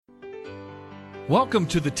Welcome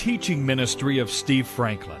to the teaching ministry of Steve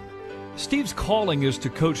Franklin. Steve's calling is to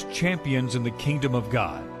coach champions in the kingdom of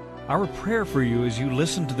God. Our prayer for you as you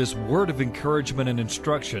listen to this word of encouragement and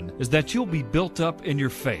instruction is that you'll be built up in your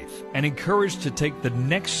faith and encouraged to take the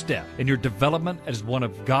next step in your development as one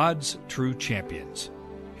of God's true champions.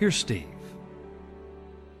 Here's Steve.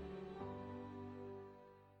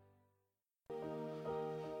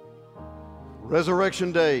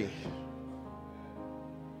 Resurrection Day.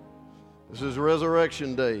 This is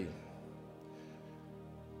Resurrection Day.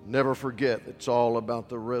 Never forget, it's all about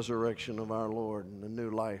the resurrection of our Lord and the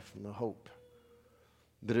new life and the hope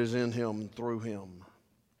that is in Him and through Him.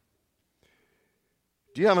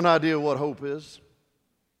 Do you have an idea what hope is?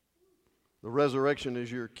 The resurrection is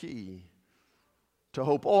your key to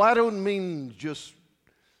hope. Oh, I don't mean just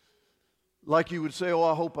like you would say, oh,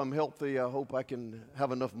 I hope I'm healthy. I hope I can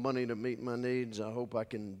have enough money to meet my needs. I hope I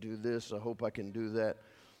can do this. I hope I can do that.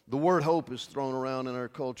 The word hope is thrown around in our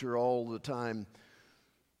culture all the time.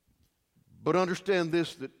 But understand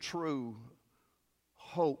this, that true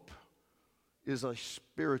hope is a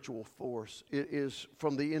spiritual force. It is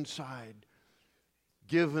from the inside,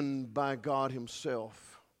 given by God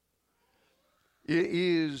Himself. It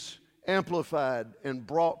is amplified and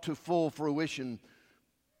brought to full fruition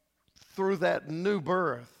through that new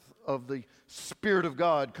birth of the Spirit of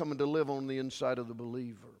God coming to live on the inside of the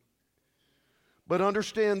believer. But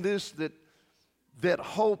understand this, that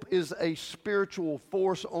hope is a spiritual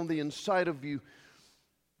force on the inside of you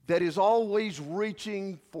that is always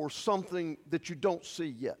reaching for something that you don't see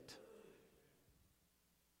yet.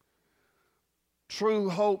 True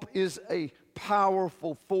hope is a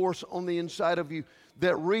powerful force on the inside of you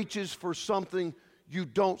that reaches for something you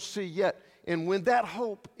don't see yet. And when that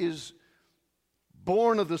hope is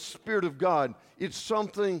born of the Spirit of God, it's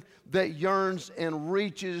something that yearns and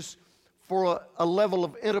reaches for a level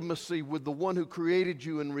of intimacy with the one who created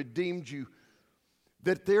you and redeemed you.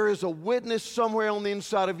 That there is a witness somewhere on the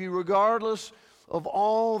inside of you, regardless of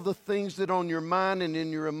all the things that are on your mind and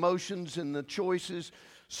in your emotions and the choices,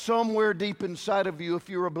 somewhere deep inside of you, if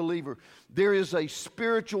you're a believer, there is a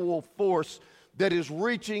spiritual force that is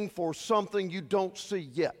reaching for something you don't see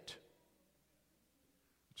yet.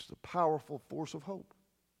 It's the powerful force of hope.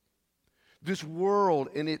 This world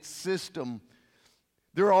and its system,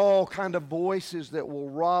 there are all kind of voices that will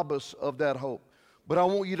rob us of that hope. But I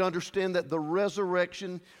want you to understand that the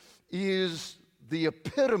resurrection is the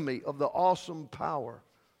epitome of the awesome power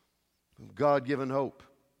of God-given hope.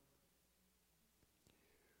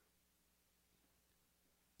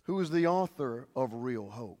 Who is the author of real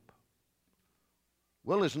hope?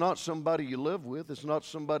 Well, it's not somebody you live with. It's not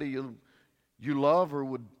somebody you love or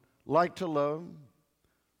would like to love.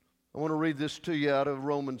 I want to read this to you out of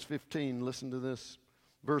Romans 15. Listen to this.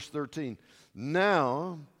 Verse 13.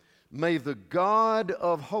 Now may the God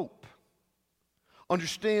of hope,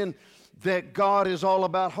 understand that God is all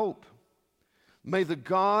about hope. May the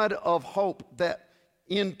God of hope, that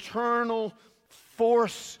internal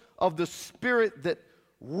force of the Spirit that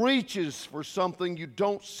reaches for something you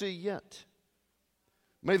don't see yet,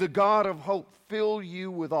 may the God of hope fill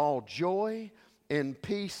you with all joy and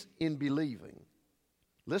peace in believing.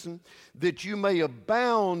 Listen, that you may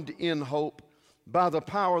abound in hope by the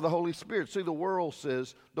power of the Holy Spirit. See, the world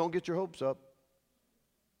says, don't get your hopes up.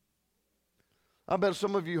 I bet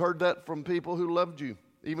some of you heard that from people who loved you,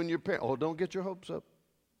 even your parents. Oh, don't get your hopes up.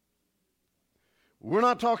 We're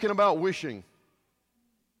not talking about wishing.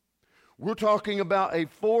 We're talking about a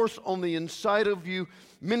force on the inside of you.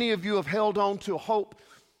 Many of you have held on to hope,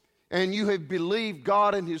 and you have believed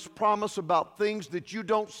God and His promise about things that you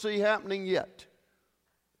don't see happening yet.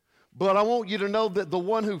 But I want you to know that the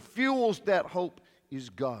one who fuels that hope is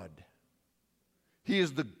God. He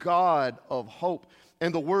is the God of hope.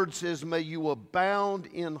 And the Word says, may you abound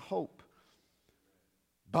in hope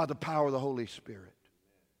by the power of the Holy Spirit.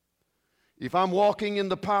 If I'm walking in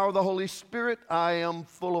the power of the Holy Spirit, I am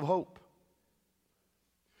full of hope.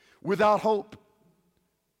 Without hope,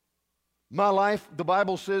 my life, the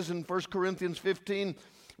Bible says in 1 Corinthians 15,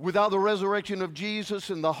 without the resurrection of Jesus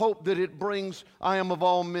and the hope that it brings, I am of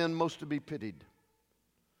all men most to be pitied.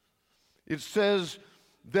 It says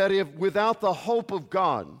that if without the hope of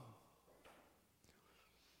God,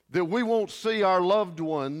 that we won't see our loved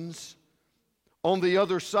ones on the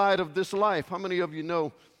other side of this life. How many of you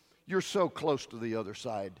know you're so close to the other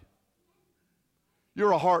side?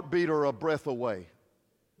 You're a heartbeat or a breath away.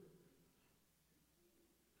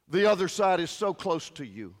 The other side is so close to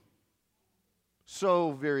you.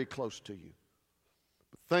 So very close to you.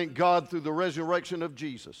 Thank God through the resurrection of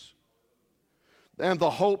Jesus and the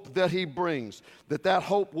hope that He brings, that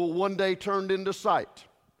hope will one day turn into sight.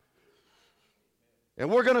 And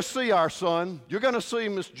we're going to see our son. You're going to see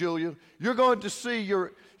Miss Julia. You're going to see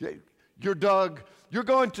your Doug. You're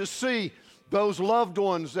going to see those loved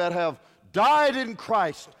ones that have died in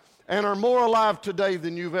Christ and are more alive today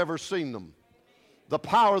than you've ever seen them. The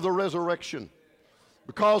power of the resurrection.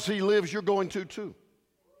 Because he lives, you're going to too.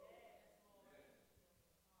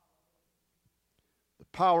 The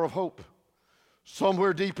power of hope.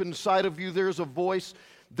 Somewhere deep inside of you, there's a voice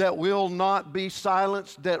that will not be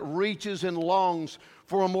silenced, that reaches and longs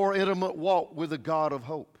for a more intimate walk with the God of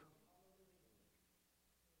hope.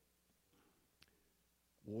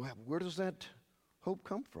 Where does that hope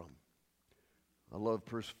come from? I love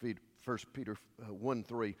 1 Peter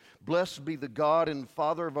 1:3. Blessed be the God and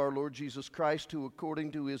Father of our Lord Jesus Christ, who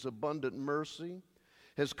according to his abundant mercy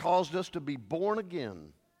has caused us to be born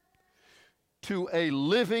again to a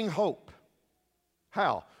living hope.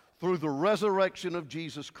 How? Through the resurrection of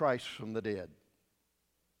Jesus Christ from the dead.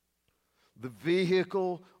 The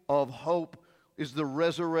vehicle of hope is the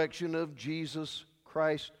resurrection of Jesus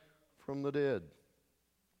Christ from the dead.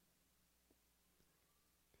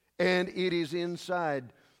 And it is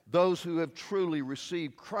inside those who have truly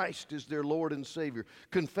received Christ as their Lord and Savior,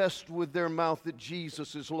 confessed with their mouth that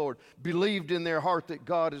Jesus is Lord, believed in their heart that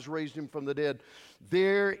God has raised him from the dead.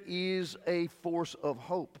 There is a force of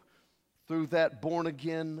hope through that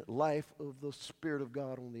born-again life of the Spirit of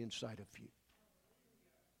God on the inside of you.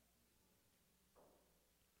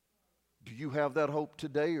 Do you have that hope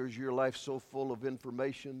today, or is your life so full of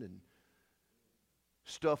information and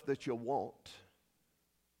stuff that you want,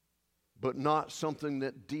 but not something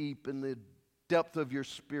that deep in the depth of your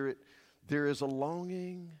spirit there is a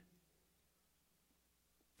longing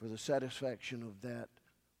for the satisfaction of that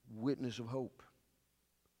witness of hope?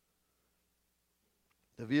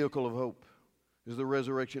 The vehicle of hope is the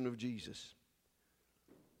resurrection of Jesus.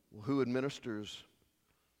 Well, who administers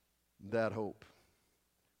that hope?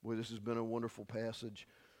 Well, this has been a wonderful passage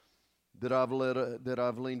that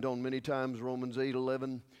I've leaned on many times. Romans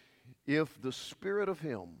 8:11. If the Spirit of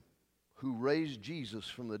Him who raised Jesus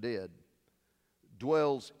from the dead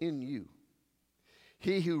dwells in you,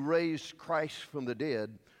 He who raised Christ from the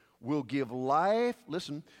dead will give life,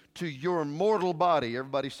 listen, to your mortal body.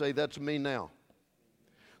 Everybody say, that's me now.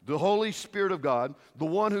 The Holy Spirit of God, the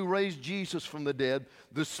one who raised Jesus from the dead,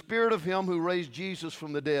 the Spirit of Him who raised Jesus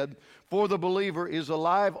from the dead, for the believer is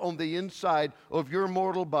alive on the inside of your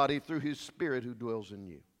mortal body through His Spirit who dwells in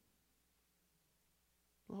you.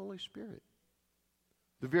 The Holy Spirit.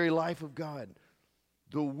 The very life of God.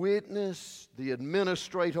 The witness, the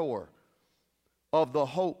administrator of the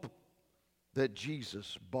hope that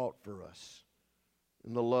Jesus bought for us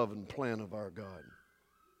in the love and plan of our God.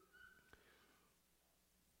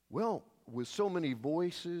 Well, with so many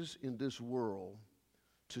voices in this world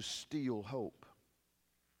to steal hope,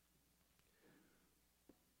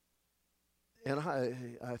 and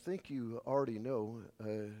I think you already know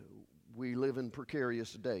we live in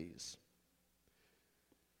precarious days.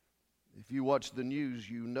 If you watch the news,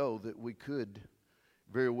 you know that we could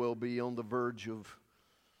very well be on the verge of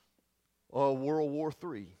World War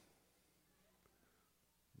III.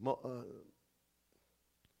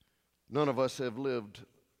 None of us have lived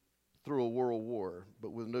through a world war, but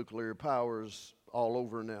with nuclear powers all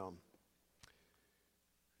over now,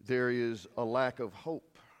 there is a lack of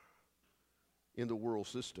hope in the world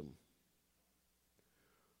system.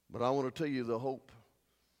 But I want to tell you the hope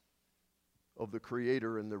of the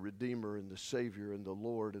Creator and the Redeemer and the Savior and the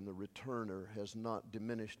Lord and the Returner has not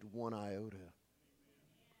diminished one iota.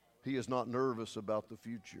 He is not nervous about the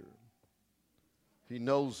future. He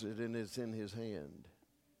knows it and it's in His hand.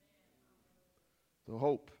 The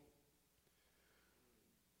hope.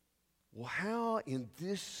 Well, how in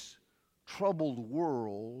this troubled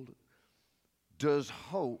world does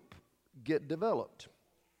hope get developed?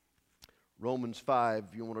 Romans 5,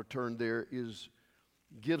 if you want to turn there,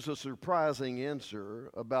 gives a surprising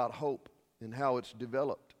answer about hope and how it's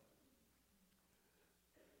developed.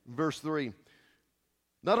 Verse 3,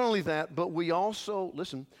 not only that, but we also,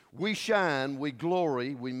 listen, we shine, we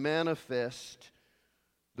glory, we manifest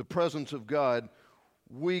the presence of God.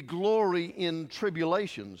 We glory in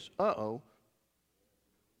tribulations.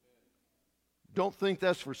 Don't think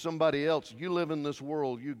that's for somebody else. You live in this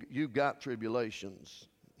world, you got tribulations.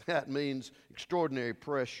 That means extraordinary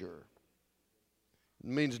pressure. It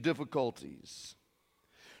means difficulties.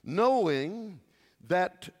 Knowing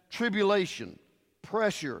that tribulation,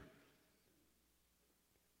 pressure,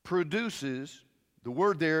 produces, the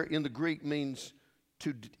word there in the Greek means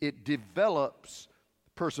it develops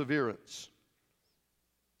perseverance,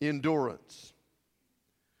 endurance.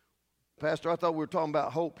 Pastor, I thought we were talking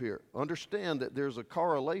about hope here. Understand that there's a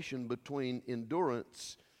correlation between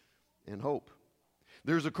endurance and hope.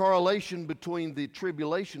 There's a correlation between the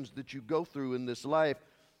tribulations that you go through in this life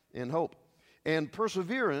and hope. And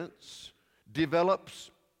perseverance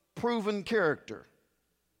develops proven character.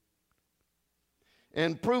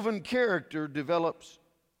 And proven character develops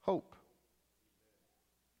hope.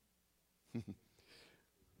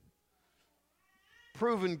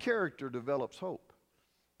 Proven character develops hope.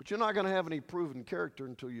 But you're not going to have any proven character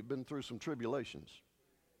until you've been through some tribulations.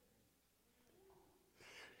 You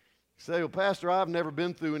say, well, Pastor, I've never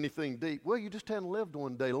been through anything deep. Well, you just haven't lived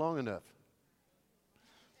one day long enough.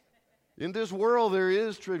 In this world, there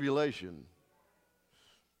is tribulation.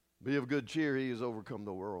 Be of good cheer, he has overcome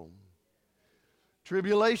the world.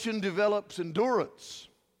 Tribulation develops endurance.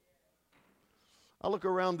 I look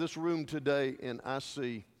around this room today and I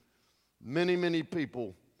see many, many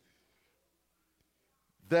people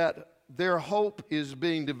that their hope is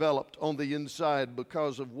being developed on the inside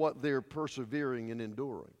because of what they're persevering and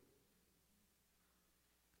enduring.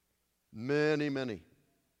 Many, many.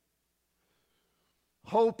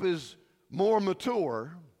 Hope is more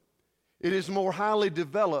mature. It is more highly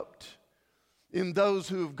developed in those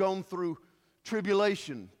who have gone through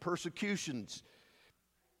tribulation, persecutions,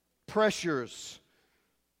 pressures,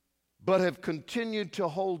 but have continued to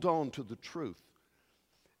hold on to the truth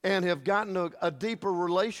and have gotten a deeper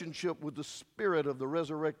relationship with the Spirit of the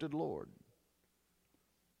resurrected Lord.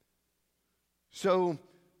 So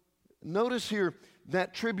notice here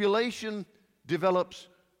that tribulation develops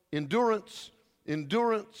endurance,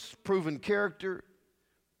 endurance, proven character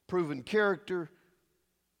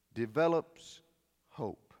develops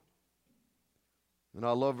hope. And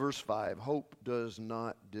I love verse 5. Hope does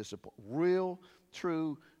not disappoint. Real,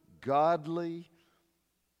 true, godly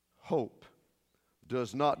hope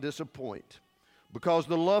does not disappoint, because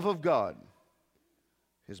the love of God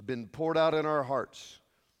has been poured out in our hearts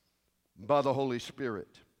by the Holy Spirit.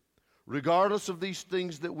 Regardless of these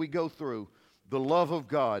things that we go through, the love of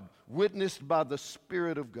God, witnessed by the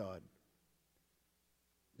Spirit of God,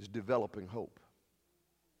 is developing hope.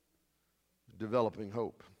 Developing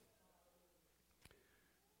hope.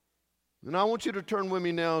 And I want you to turn with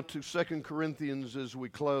me now to 2 Corinthians as we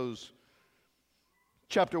close.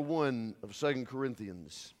 Chapter 1 of 2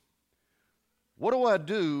 Corinthians. What do I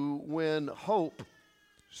do when hope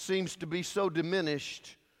seems to be so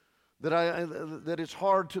diminished that it's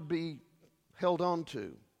hard to be held on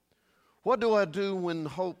to? What do I do when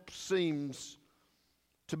hope seems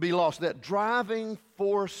to be lost? That driving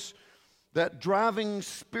force, that driving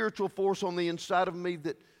spiritual force on the inside of me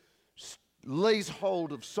that lays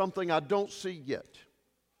hold of something I don't see yet.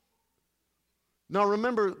 Now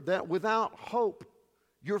remember that without hope,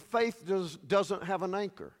 your faith doesn't have an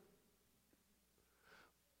anchor.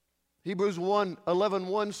 Hebrews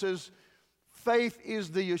 11:1 says, faith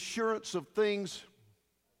is the assurance of things.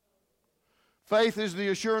 Faith is the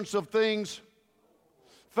assurance of things.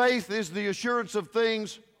 Faith is the assurance of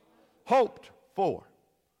things hoped for.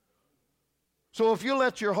 So if you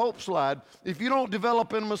let your hope slide, if you don't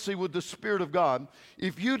develop intimacy with the Spirit of God,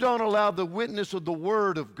 if you don't allow the witness of the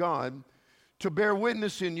Word of God to bear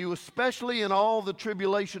witness in you, especially in all the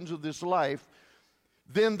tribulations of this life,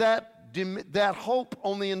 then that hope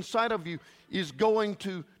on the inside of you is going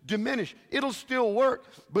to diminish. It'll still work,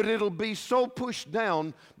 but it'll be so pushed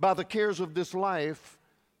down by the cares of this life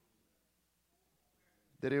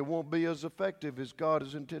that it won't be as effective as God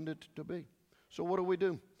has intended it to be. So what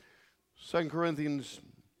do? 2 Corinthians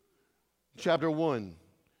chapter 1.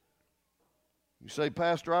 You say,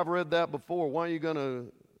 Pastor, I've read that before. Why are you going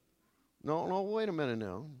to... No, wait a minute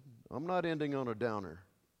now. I'm not ending on a downer.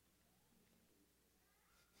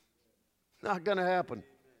 Not going to happen.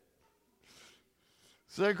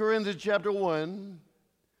 2 Corinthians chapter 1,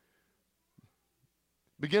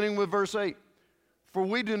 beginning with verse 8. For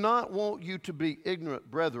we do not want you to be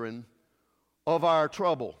ignorant, brethren, of our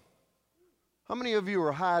trouble. How many of you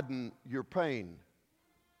are hiding your pain?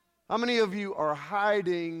 How many of you are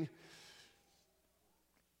hiding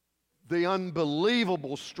the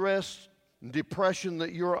unbelievable stress and depression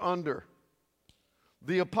that you're under?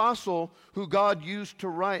 The apostle who God used to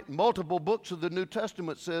write multiple books of the New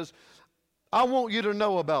Testament says, I want you to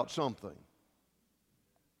know about something.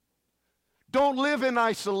 Don't live in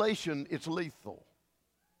isolation, it's lethal.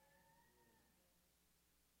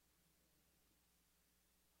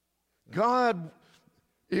 God,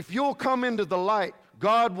 if you'll come into the light,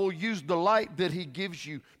 God will use the light that He gives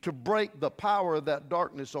you to break the power of that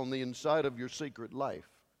darkness on the inside of your secret life.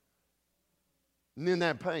 And in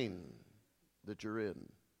that pain that you're in.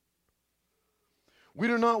 We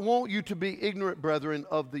do not want you to be ignorant, brethren,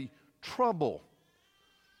 of the trouble,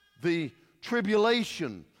 the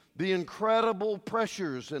tribulation, the incredible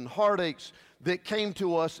pressures and heartaches that came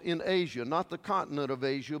to us in Asia, not the continent of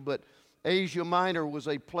Asia, but Asia Minor was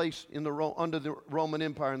a place under the Roman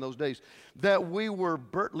Empire in those days, that we were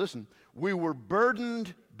burdened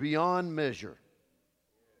beyond measure.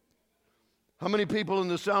 How many people in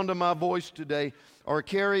the sound of my voice today are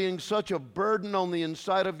carrying such a burden on the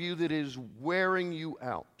inside of you that is wearing you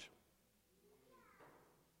out,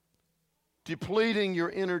 depleting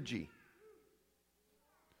your energy,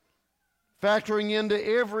 factoring into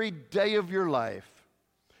every day of your life?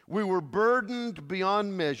 We were burdened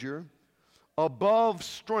beyond measure, above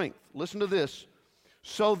strength. Listen to this.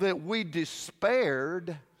 So that we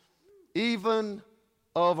despaired even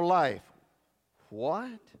of life.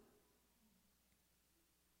 What?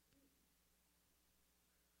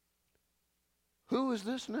 Who is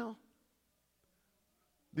this now?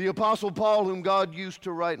 The Apostle Paul, whom God used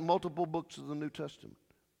to write multiple books of the New Testament.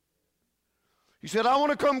 He said, I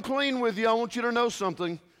want to come clean with you. I want you to know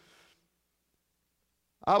something.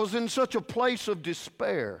 I was in such a place of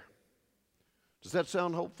despair. Does that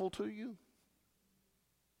sound hopeful to you?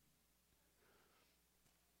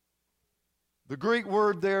 The Greek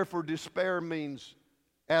word there for despair means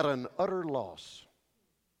at an utter loss.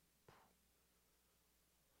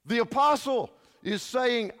 The apostle is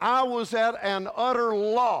saying, I was at an utter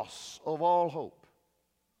loss of all hope.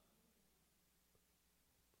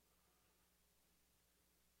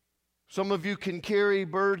 Some of you can carry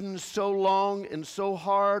burdens so long and so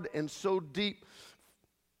hard and so deep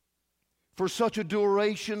for such a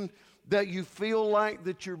duration that you feel like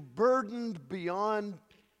that you're burdened beyond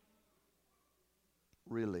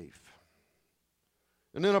relief.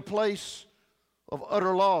 And in a place of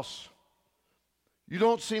utter loss, you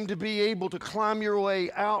don't seem to be able to climb your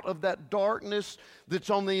way out of that darkness that's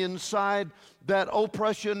on the inside, that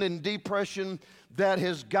oppression and depression that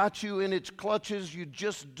has got you in its clutches. You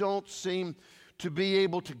just don't seem to be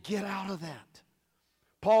able to get out of that.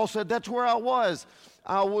 Paul said, that's where I was.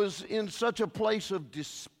 I was in such a place of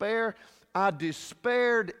despair. I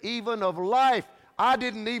despaired even of life. I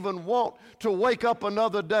didn't even want to wake up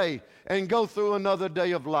another day and go through another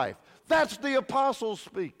day of life. That's the apostle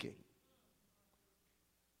speaking.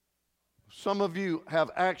 Some of you have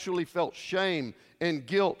actually felt shame and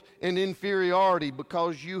guilt and inferiority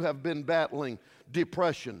because you have been battling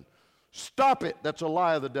depression. Stop it. That's a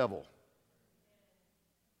lie of the devil.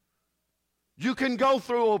 You can go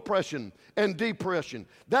through oppression and depression.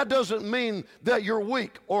 That doesn't mean that you're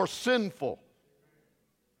weak or sinful.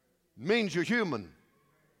 It means you're human.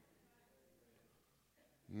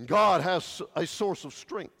 God has a source of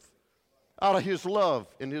strength out of His love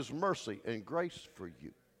and His mercy and grace for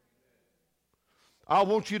you. I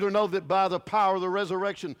want you to know that by the power of the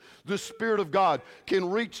resurrection, the Spirit of God can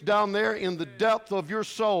reach down there in the depth of your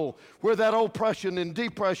soul where that oppression and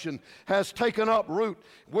depression has taken up root,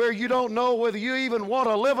 where you don't know whether you even want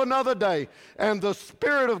to live another day. And the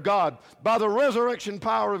Spirit of God, by the resurrection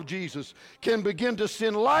power of Jesus, can begin to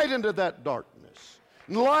send light into that darkness,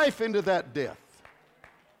 and life into that death.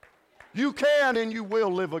 You can and you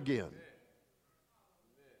will live again.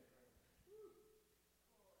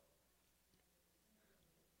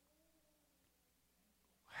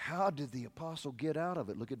 How did the apostle get out of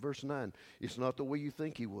it? Look at verse 9. It's not the way you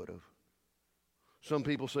think he would have. Some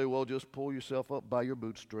people say, well, just pull yourself up by your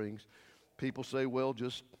bootstrings. People say, well,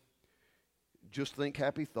 just think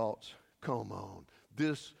happy thoughts. Come on.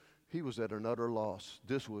 He was at an utter loss.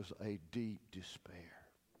 This was a deep despair.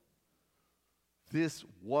 This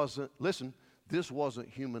wasn't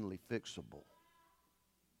humanly fixable.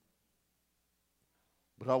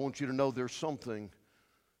 But I want you to know there's something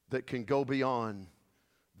that can go beyond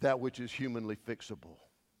that which is humanly fixable.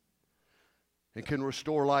 It can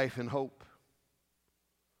restore life and hope.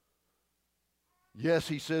 Yes,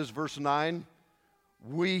 he says, verse 9,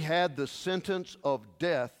 we had the sentence of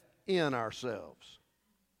death in ourselves.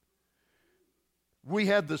 We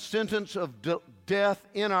had the sentence of death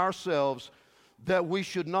in ourselves, that we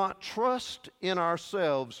should not trust in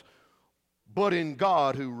ourselves, but in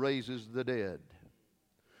God who raises the dead,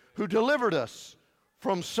 who delivered us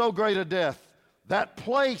from so great a death, that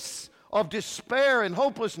place of despair and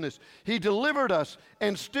hopelessness. He delivered us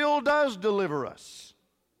and still does deliver us.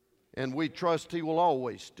 And we trust He will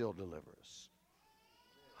always still deliver us.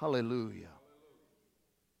 Hallelujah.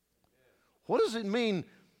 What does it mean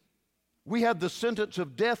we had the sentence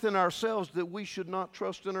of death in ourselves that we should not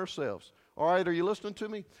trust in ourselves? All right, are you listening to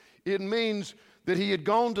me? It means that he had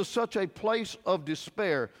gone to such a place of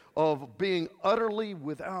despair, of being utterly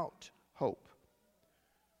without hope.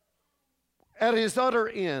 At his utter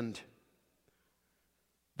end,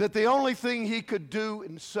 that the only thing he could do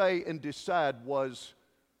and say and decide was,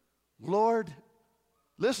 Lord,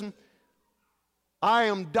 listen, I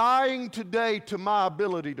am dying today to my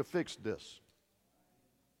ability to fix this.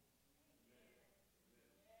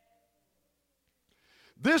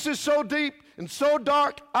 This is so deep and so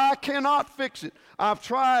dark, I cannot fix it. I've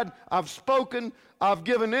tried, I've spoken, I've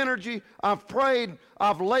given energy, I've prayed,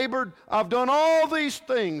 I've labored, I've done all these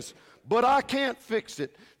things, but I can't fix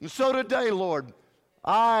it. And so today, Lord,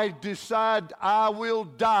 I decide I will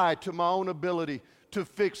die to my own ability to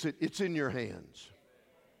fix it. It's in your hands.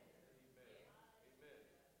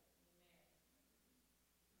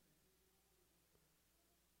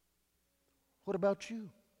 What about you?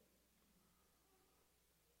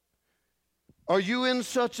 Are you in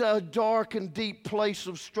such a dark and deep place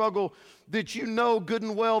of struggle that you know good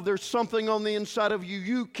and well there's something on the inside of you?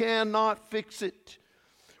 You cannot fix it.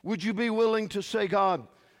 Would you be willing to say, God,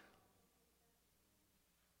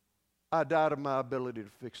 I died of my ability to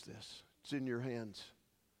fix this. It's in your hands.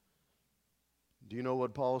 Do you know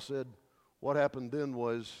what Paul said? What happened then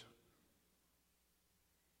was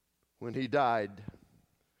when he died,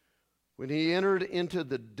 when he entered into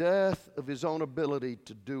the death of his own ability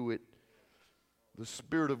to do it, the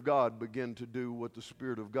Spirit of God began to do what the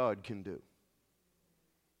Spirit of God can do.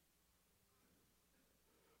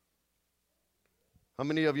 How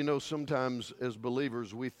many of you know sometimes as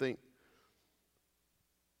believers we think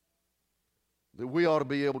that we ought to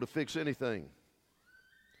be able to fix anything?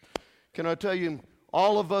 Can I tell you,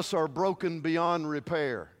 all of us are broken beyond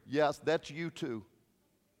repair. Yes, that's you too.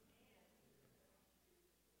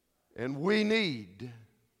 And we need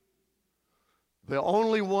the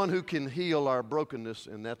only one who can heal our brokenness,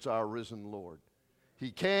 and that's our risen Lord. He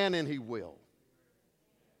can and He will.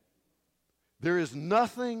 There is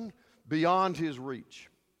nothing beyond His reach.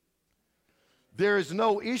 There is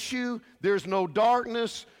no issue, there's no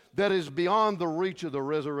darkness that is beyond the reach of the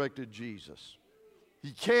resurrected Jesus.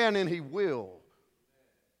 He can and He will,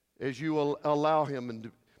 as you allow Him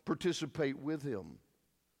and participate with Him.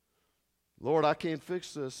 Lord, I can't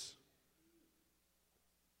fix this.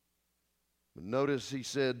 But notice he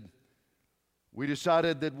said, we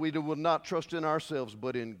decided that we would not trust in ourselves,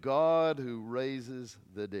 but in God who raises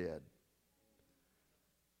the dead.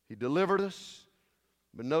 He delivered us.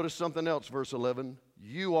 But notice something else, verse 11.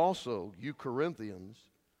 You also, you Corinthians,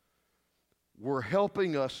 were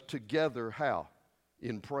helping us together, how?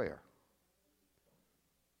 In prayer.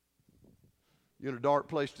 You're in a dark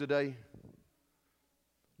place today.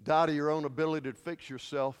 Die to your own ability to fix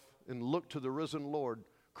yourself and look to the risen Lord.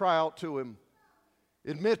 Cry out to Him.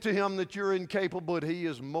 Admit to Him that you're incapable, but He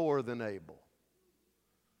is more than able.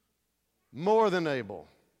 More than able.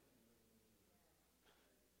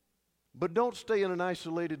 But don't stay in an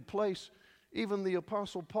isolated place. Even the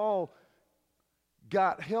Apostle Paul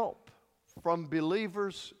got help from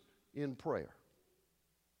believers in prayer.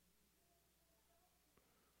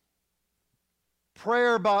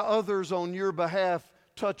 Prayer by others on your behalf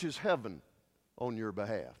touches heaven on your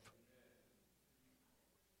behalf.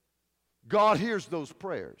 God hears those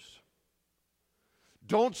prayers.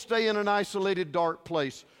 Don't stay in an isolated, dark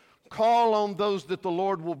place. Call on those that the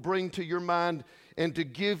Lord will bring to your mind and to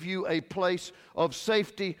give you a place of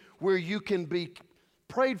safety where you can be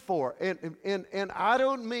prayed for. And I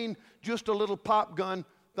don't mean just a little pop gun,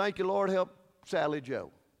 thank you, Lord, help Sally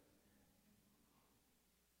Joe.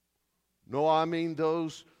 No, I mean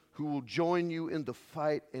those who will join you in the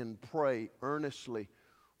fight and pray earnestly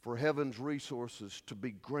for heaven's resources to be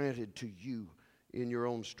granted to you in your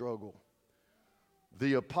own struggle.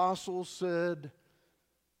 The apostles said,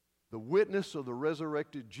 the witness of the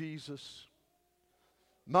resurrected Jesus,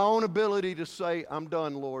 my own ability to say, I'm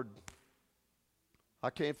done, Lord. I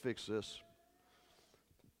can't fix this.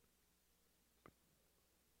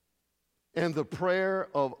 And the prayer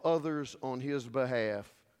of others on His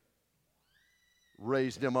behalf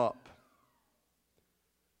raised Him up.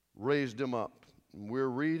 Raised Him up. We're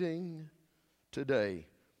reading today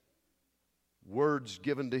words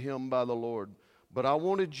given to Him by the Lord. But I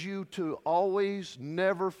wanted you to always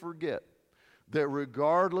never forget that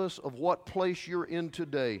regardless of what place you're in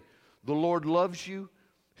today, the Lord loves you,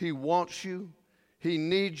 He wants you, He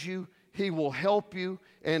needs you, He will help you,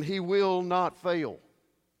 and He will not fail.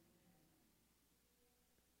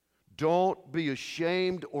 Don't be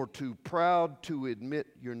ashamed or too proud to admit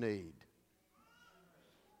your need.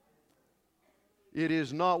 It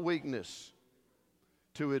is not weakness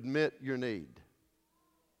to admit your need.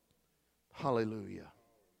 Hallelujah.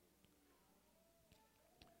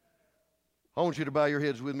 I want you to bow your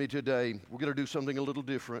heads with me today. We're going to do something a little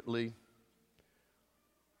differently.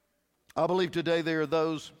 I believe today there are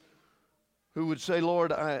those who would say,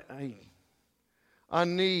 Lord, I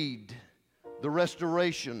need the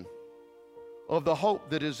restoration of the hope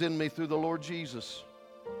that is in me through the Lord Jesus.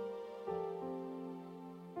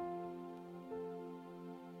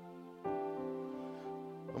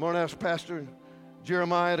 I'm going to ask Pastor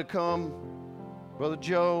Jeremiah to come, Brother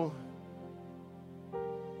Joe,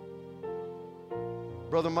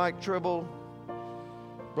 Brother Mike Tribble,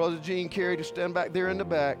 Brother Gene Carey to stand back there in the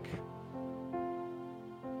back.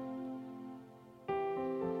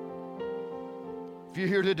 If you're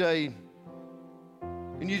here today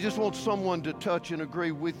and you just want someone to touch and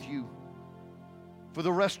agree with you for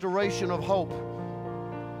the restoration of hope,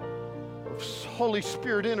 of Holy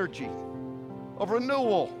Spirit energy, of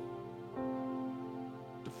renewal,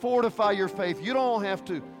 to fortify your faith, you don't have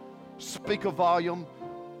to speak a volume.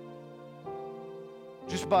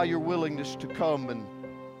 Just by your willingness to come and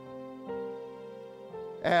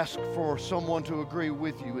ask for someone to agree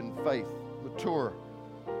with you in faith, mature,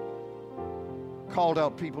 called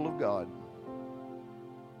out people of God.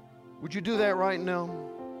 Would you do that right now?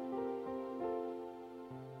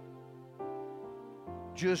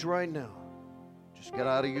 Just right now. Just get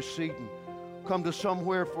out of your seat and come to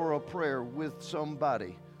somewhere for a prayer with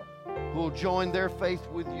somebody who will join their faith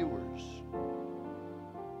with yours.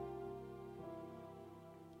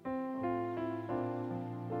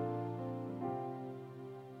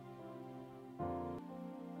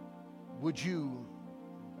 Would you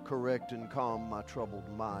correct and calm my troubled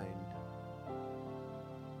mind?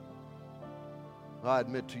 I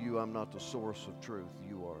admit to you, I'm not the source of truth.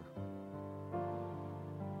 You are.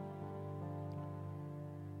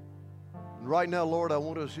 And right now, Lord, I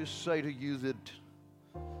want to just say to you that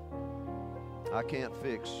I can't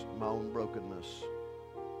fix my own brokenness,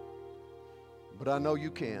 but I know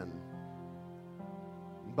you can.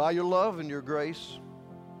 By your love and your grace,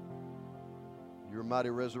 your mighty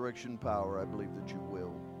resurrection power, I believe that you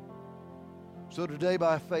will. So today,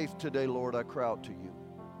 by faith today, Lord, I cry out to you.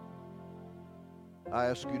 I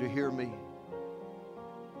ask you to hear me.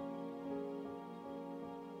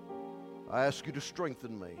 I ask you to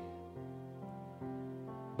strengthen me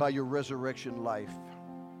by your resurrection life.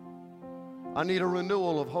 I need a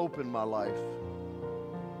renewal of hope in my life.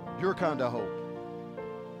 Your kind of hope.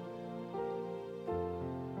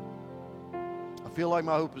 I feel like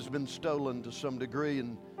my hope has been stolen to some degree,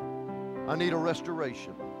 and I need a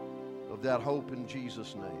restoration of that hope in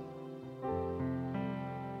Jesus' name.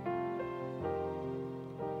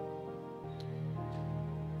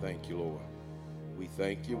 Thank you, Lord. We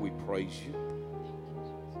thank you. We praise you.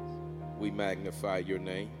 We magnify your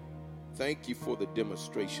name. Thank you for the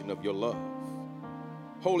demonstration of your love.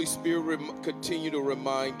 Holy Spirit, continue to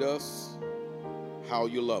remind us how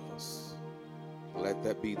you love us. Let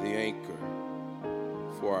that be the anchor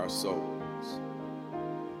for our souls.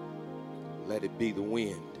 Let it be the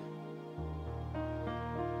wind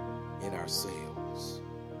in our sails.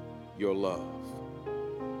 Your love.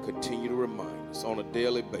 Continue to remind us on a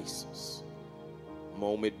daily basis,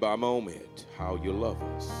 moment by moment, how you love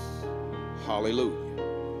us. Hallelujah.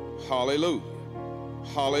 Hallelujah.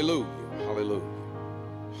 Hallelujah. Hallelujah.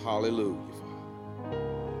 Hallelujah, Father.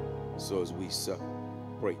 So as we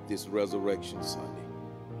celebrate this Resurrection Sunday,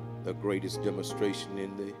 the greatest demonstration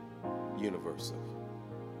in the universe of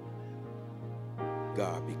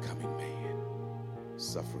God becoming man,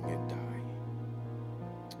 suffering and dying,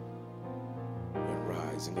 and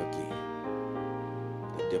rising again,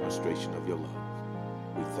 the demonstration of your love.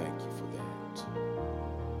 We thank you for that.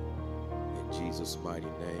 In Jesus' mighty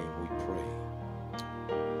name we pray.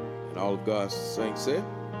 And all of God's saints said,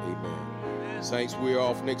 amen. Saints, we're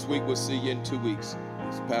off next week. We'll see you in 2 weeks.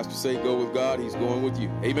 As Pastor say, go with God. He's going with you.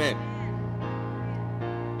 Amen.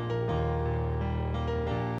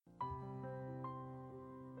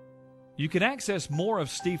 You can access more of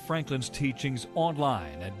Steve Franklin's teachings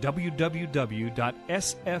online at www.sfmin.com.